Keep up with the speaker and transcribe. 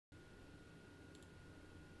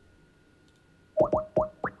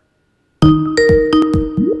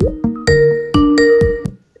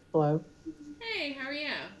Hello. Hey, how are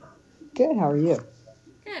you? Good. How are you?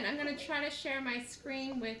 Good. I'm going to try to share my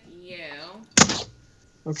screen with you.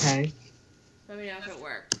 Okay. Let me know if it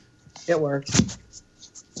worked. It worked.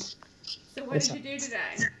 So, what It's, did you do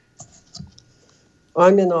today?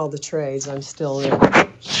 I'm in all the trades. I'm still in.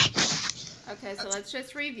 Okay, so let's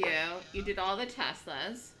just review. You did all the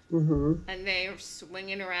Teslas, Mm-hmm. and they're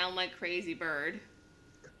swinging around like crazy bird.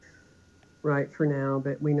 Right for now,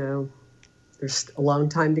 but we know there's a long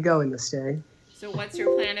time to go in this day. So, what's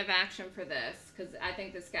your plan of action for this? Because I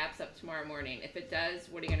think this gaps up tomorrow morning. If it does,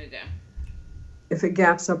 what are you going to do? If it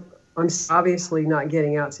gaps up, I'm obviously not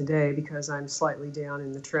getting out today because I'm slightly down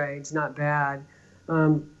in the trades. Not bad.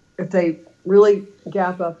 If they really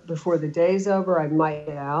gap up before the day's over, I might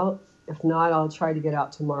get out. If not, I'll try to get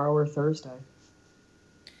out tomorrow or Thursday.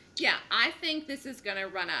 Yeah, I think this is going to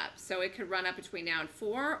run up. So, it could run up between now and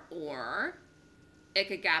 4, or it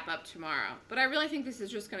could gap up tomorrow. But I really think this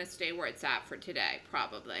is just going to stay where it's at for today,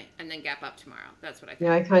 probably, and then gap up tomorrow. That's what I think.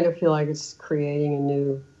 Yeah, I kind of feel like it's creating a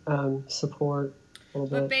new support a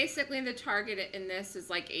little But bit. basically, the target in this is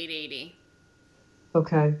like 880.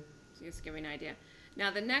 Okay. So just give me an idea.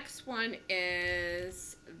 Now, the next one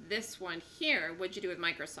is this one here. What'd you do with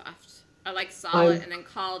Microsoft? I like saw it and then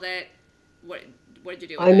called it. What did you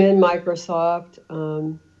do with I'm it? in Microsoft.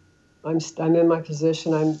 I'm in my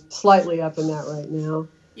position. I'm slightly up in that right now.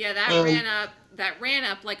 Yeah, that ran up. That ran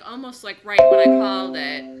up like almost like right when I called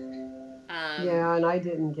it. Yeah, and I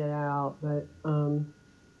didn't get out, but I'm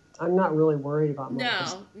not really worried about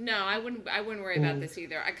Microsoft. No, I wouldn't. I wouldn't worry about this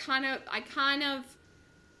either. I kind of.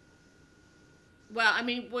 Well, I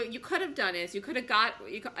mean, what you could have done is you could have got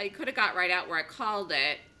right out where I called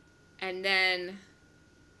it, and then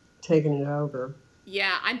Taking it over.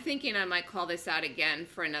 yeah, I'm thinking I might call this out again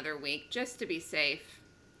for another week just to be safe.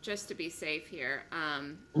 Just to be safe here. I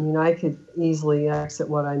mean, I could easily exit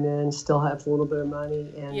what I'm in, still have a little bit of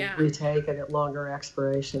money, and retake it at longer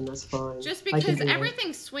expiration. That's fine. Just because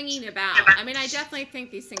everything's swinging about. I mean, I definitely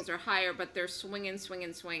think these things are higher, but they're swinging.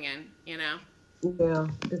 You know. Yeah,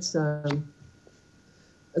 it's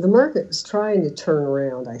the market is trying to turn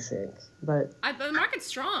around, I think, but the market's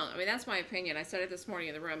strong. I mean, that's my opinion. I said it this morning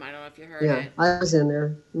in the room. I don't know if you heard it. Yeah, I was in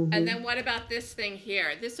there. Mm-hmm. And then what about this thing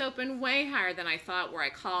here? This opened way higher than I thought where I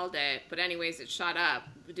called it. But anyways, it shot up.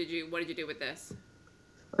 What did you do with this?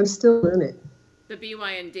 I'm still in it. The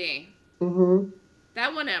BYND. Mm-hmm.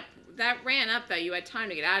 That went up. That ran up, though. You had time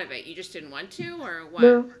to get out of it. You just didn't want to, or what?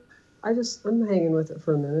 No, I'm hanging with it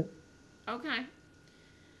for a minute. Okay.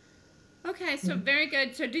 Okay, so very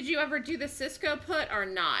good. So did you ever do the Cisco put or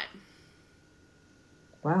not?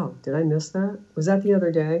 Wow, did I miss that? Was that the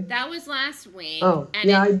other day? That was last week. Oh,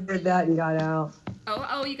 yeah, I did that and got out.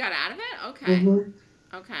 Oh, you got out of it? Okay. Mm-hmm.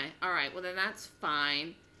 Okay, all right. Well, then that's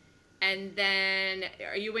fine. And then,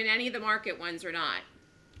 are you in any of the market ones or not?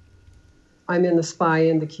 I'm in the SPY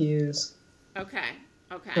and the Qs. Okay.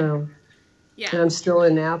 So, yeah. And I'm still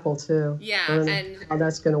in Apple, too. Yeah, I don't know and how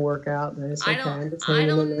that's going to work out, but it's okay. I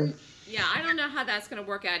don't know how that's going to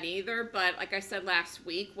work out either, but like I said last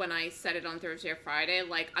week when I said it on Thursday or Friday,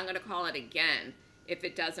 like I'm going to call it again if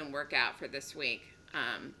it doesn't work out for this week.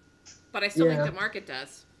 But I still think the market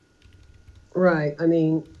does. Right. I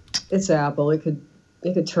mean, it's Apple. It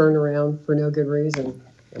could turn around for no good reason.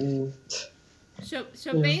 I mean, so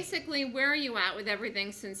basically, where are you at with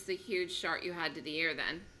everything since the huge start you had to the year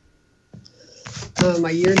then?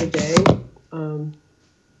 My year to date,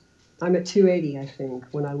 I'm at 280, I think,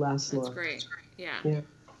 when I last looked. That's great. Yeah.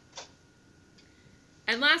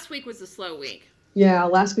 And last week was a slow week. Yeah,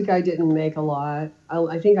 last week I didn't make a lot.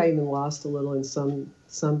 I think I even lost a little in something.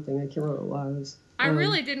 I can't remember what it was. I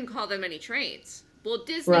really didn't call them any trades. Well,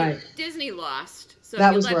 Disney lost. So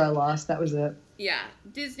that was where I lost. That was it. Yeah,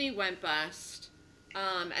 Disney went bust,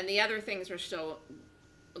 and the other things are still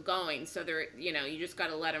going. So they're you just got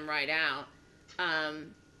to let them ride out.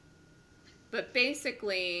 But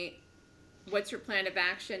basically, what's your plan of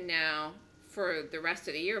action now for the rest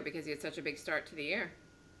of the year because you had such a big start to the year?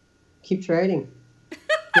 Keep trading.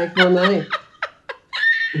 Make more money.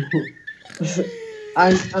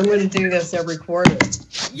 I'm going to do this every quarter.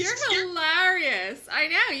 You're hilarious. I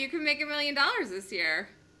know. You can make $1 million this year.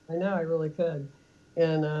 I know. I really could.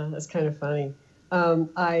 And that's kind of funny.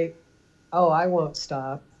 I won't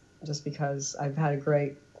stop just because I've had a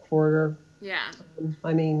great quarter. Yeah.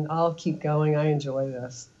 I mean, I'll keep going. I enjoy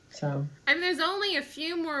this. So, I mean, there's only a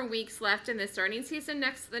few more weeks left in this earnings season.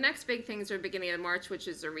 The next big things are beginning of March, which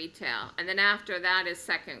is the retail, and then after that is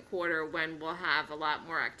second quarter when we'll have a lot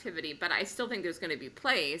more activity. But I still think there's going to be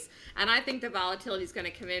plays, and I think the volatility is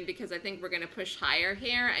going to come in because I think we're going to push higher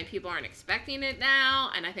here, and people aren't expecting it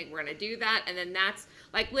now, and I think we're going to do that, and then that's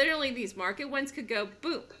like literally these market ones could go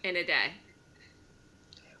boop in a day.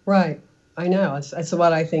 right. I know. That's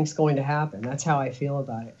what I think is going to happen. That's how I feel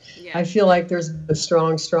about it. Yeah. I feel like there's a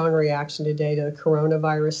strong reaction today to the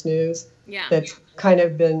coronavirus news. Yeah. That's kind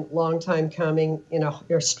of been long time coming in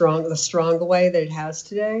the strong way that it has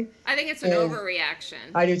today. I think it's an overreaction.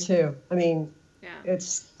 I do too. I mean, yeah.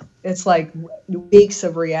 It's like weeks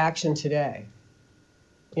of reaction today.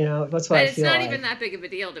 You know, that's what I feel like. It's not even that big of a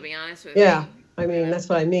deal, to be honest with you. Yeah. I mean, that's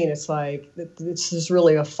what I mean. It's like, it's just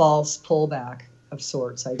really a false pullback of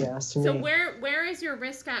sorts, I guess, to me. So where is your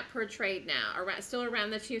risk at per trade now? Still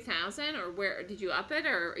around the 2,000, or where did you up it,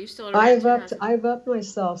 or are you still around? I've upped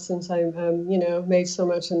myself since I made so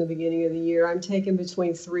much in the beginning of the year. I'm taking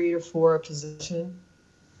between 3 to 4 a position.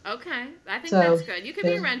 Okay, I think that's good. You could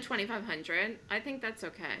be around 2,500. I think that's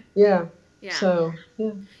okay. Yeah. Yeah. So,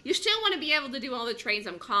 yeah. You still want to be able to do all the trades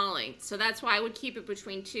I'm calling. So that's why I would keep it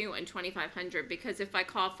between 2 and 2,500, because if I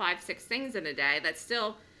call 5-6 things in a day, that's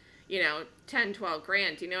still, 10, 12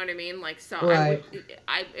 grand. You know what I mean? Like, so right.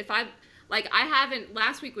 I haven't,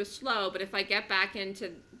 last week was slow, but if I get back into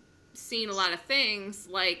seeing a lot of things,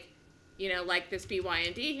 like, like this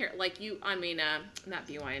BYND here, like not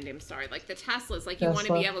BYND, I'm sorry, like the Teslas, like you want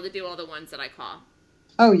to be able to do all the ones that I call.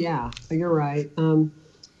 Oh, yeah, you're right.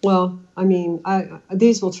 Well, I mean,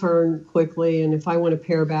 these will turn quickly, and if I want to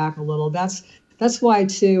pare back a little, that's why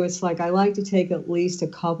too. It's like I like to take at least a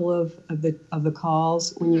couple of the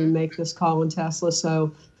calls when you make this call in Tesla.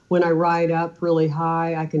 So when I ride up really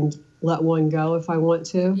high, I can let one go if I want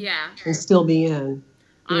to. Yeah. And still be in.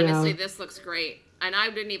 Honestly, this looks great. And I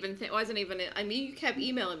didn't even think, you kept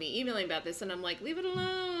emailing about this, and I'm like, leave it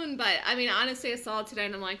alone. But I mean, honestly, I saw it today,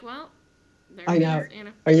 and I'm like, well. I know.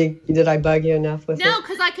 Did I bug you enough with it? No,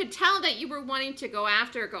 because I could tell that you were wanting to go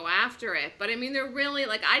after it. But I mean, they're really,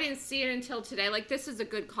 like, I didn't see it until today. Like, this is a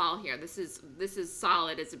good call here. This is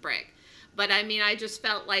solid as a brick. But I mean, I just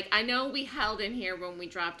felt like, I know we held in here when we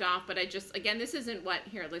dropped off, but again, this isn't what,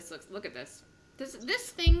 here, let's look at this. This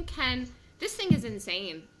thing is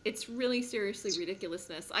insane. It's really seriously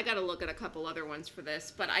ridiculousness. I got to look at a couple other ones for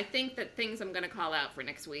this, but I think that things I'm going to call out for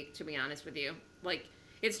next week, to be honest with you. Like,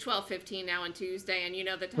 it's 12:15 now on Tuesday, and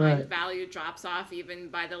the time value drops off even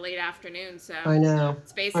by the late afternoon. So I know.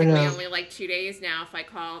 It's basically only like 2 days now. If I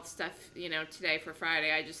call stuff, today for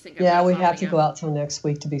Friday, I just think. We have to go out till next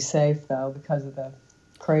week to be safe, though, because of the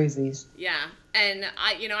crazies. Yeah, and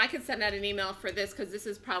I could send out an email for this because this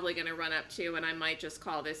is probably going to run up too, and I might just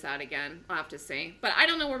call this out again. I'll have to see, but I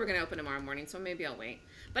don't know where we're going to open tomorrow morning, so maybe I'll wait.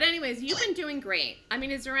 But anyways, you've been doing great. I mean,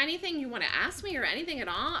 is there anything you want to ask me or anything at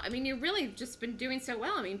all? I mean, you've really just been doing so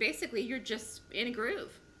well. I mean, basically, you're just in a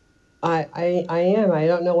groove. I am. I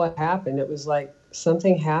don't know what happened. It was like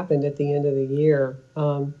something happened at the end of the year.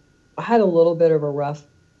 I had a little bit of a rough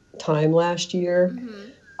time last year.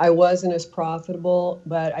 Mm-hmm. I wasn't as profitable,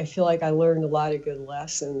 but I feel like I learned a lot of good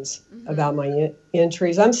lessons about my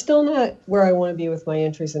entries. I'm still not where I want to be with my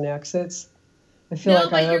entries and exits. I feel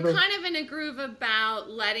you're kind of in a groove about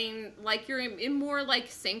letting, like, you're in more like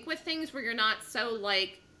sync with things where you're not so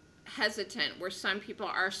like hesitant, where some people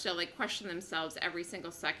are still like question themselves every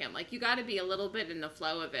single second. Like, you got to be a little bit in the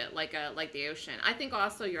flow of it, like the ocean. I think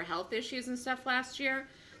also your health issues and stuff last year.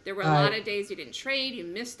 There were a lot of days you didn't trade, you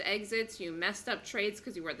missed exits, you messed up trades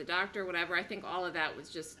because you were at the doctor, whatever. I think all of that was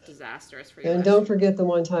just disastrous for you. And don't forget the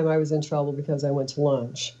one time I was in trouble because I went to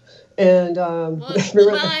lunch. And that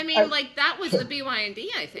was the BYND,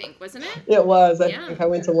 I think, wasn't it? It was. I think I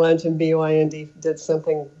went to lunch and BYND did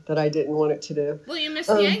something that I didn't want it to do. Well, you missed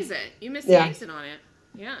the exit. You missed the exit on it.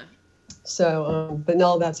 Yeah. So, but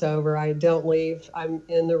no, that's over. I don't leave. I'm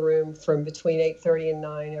in the room from between 8:30 and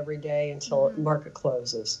 9 every day until market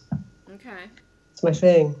closes. Okay. It's my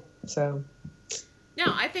thing. So. No,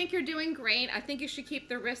 I think you're doing great. I think you should keep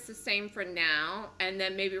the risks the same for now, and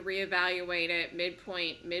then maybe reevaluate it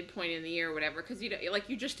midpoint in the year or whatever. Because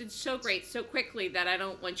you just did so great so quickly that I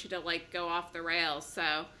don't want you to like go off the rails.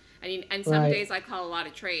 So. And some days I call a lot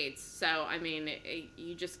of trades. So, I mean,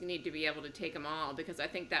 you just need to be able to take them all, because I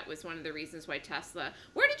think that was one of the reasons why Tesla...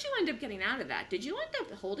 Where did you end up getting out of that? Did you end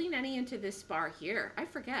up holding any into this bar here? I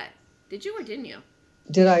forget. Did you or didn't you?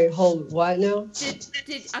 Did I hold what now? Did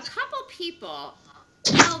a couple people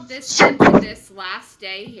held this into this last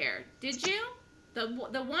day here? Did you? The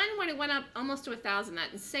one when it went up almost to 1,000,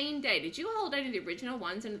 that insane day. Did you hold any of the original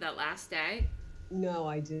ones into that last day? No,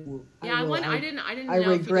 I didn't. Yeah, I didn't I know if you did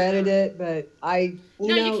regretted it, but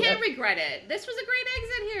No, you can't regret it. This was a great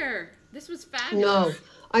exit here. This was no, fabulous.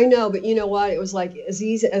 I know, but you know what? It was like as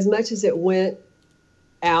easy as much as it went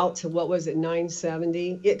out to what was it,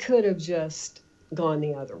 970, it could have just gone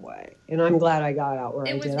the other way. And I'm glad I got out where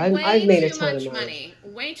It I was did. I've way made a too ton of much money.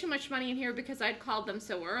 money. Way too much money in here because I'd called them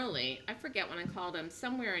so early. I forget when I called them.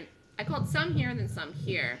 I called some here and then some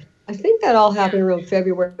here. I think that all Yeah. happened around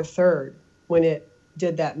February the 3rd when it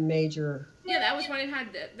did that major. Yeah, that was when it had,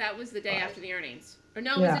 that was the day after the earnings. Or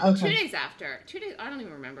no, was Yeah, it 2 okay. days after? 2 days, I don't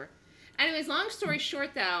even remember. Anyways, long story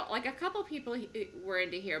short though, like a couple people were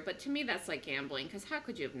into here, but to me that's like gambling because how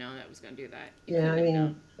could you have known that was going to do that? You Yeah, I couldn't have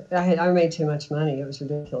mean, known. I made too much money. It was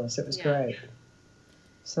ridiculous. It was Yeah. great.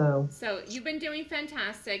 So, So you've been doing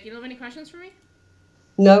fantastic. You don't have any questions for me?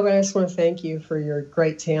 no, but I just want to thank you for your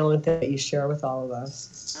great talent that you share with all of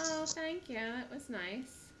us. Oh, thank you. That was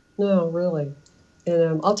nice. No, really.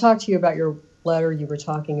 And I'll talk to you about your letter you were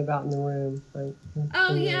talking about in the room.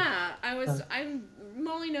 Oh In yeah, I'm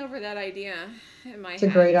mulling over that idea in my it's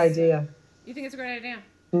head. a great idea. You think it's a great idea?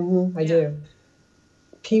 I Yeah. do.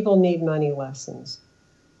 People need money lessons.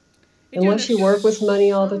 They do, Unless there's you work with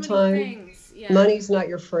money all so the many time, things. Yeah. money's not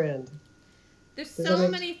your friend. There's Does that so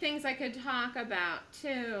make many things I could talk about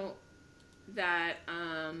too that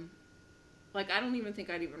like I don't even think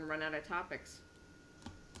I'd even run out of topics.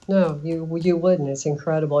 No, you wouldn't. It's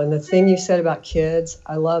incredible. And the thing you said about kids,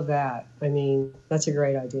 I love that. I mean, that's a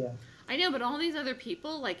great idea. I know, but all these other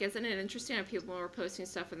people, like, isn't it interesting how people were posting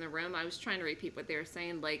stuff in the room? I was trying to repeat what they were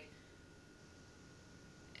saying. Like,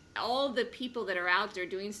 all the people that are out there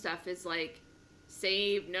doing stuff is like,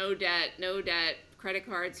 save, no debt, credit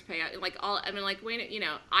cards, pay out. Like, all, I mean, like, wait, you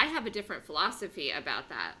know, I have a different philosophy about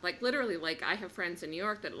that. Like, literally, like, I have friends in New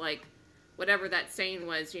York that, like, whatever that saying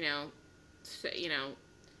was, you know,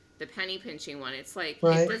 the penny pinching one. It's like,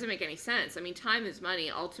 Right. It doesn't make any sense. I mean, time is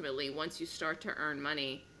money ultimately once you start to earn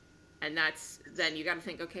money. And then you got to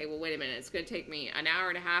think, okay, well, wait a minute. It's going to take me an hour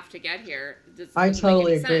and a half to get here. I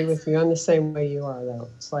totally agree with you. I'm the same way you are, though.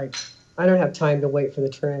 It's like, I don't have time to wait for the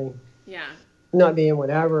train. Yeah. Not being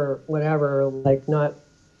whatever, like not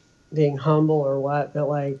being humble or what, but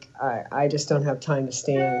like, I just don't have time to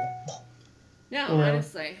stand. No, You know?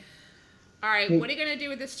 honestly. All right, what are you going to do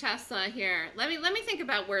with this Tesla here? Let me think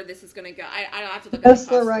about where this is going to go. I don't have to look at the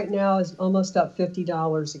Tesla cost. right now is almost up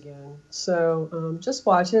 $50 again. So just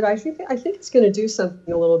watch it. I think it's going to do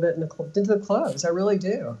something a little bit into the close. I really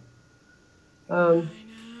do. I know.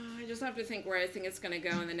 I just have to think where I think it's going to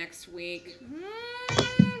go in the next week.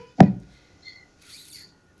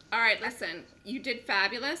 All right, listen. You did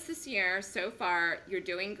fabulous this year so far. You're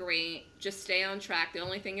doing great. Just stay on track. The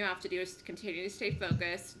only thing you have to do is continue to stay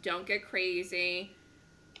focused. Don't get crazy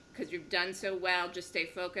because you've done so well. Just stay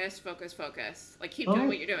focused, focus. Like, keep doing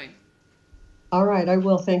what you're doing. All right, I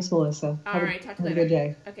will. Thanks, Melissa. All right, talk to you later. Have a good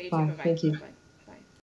day. Okay, you Bye. too. Bye-bye. Thank you. Bye-bye.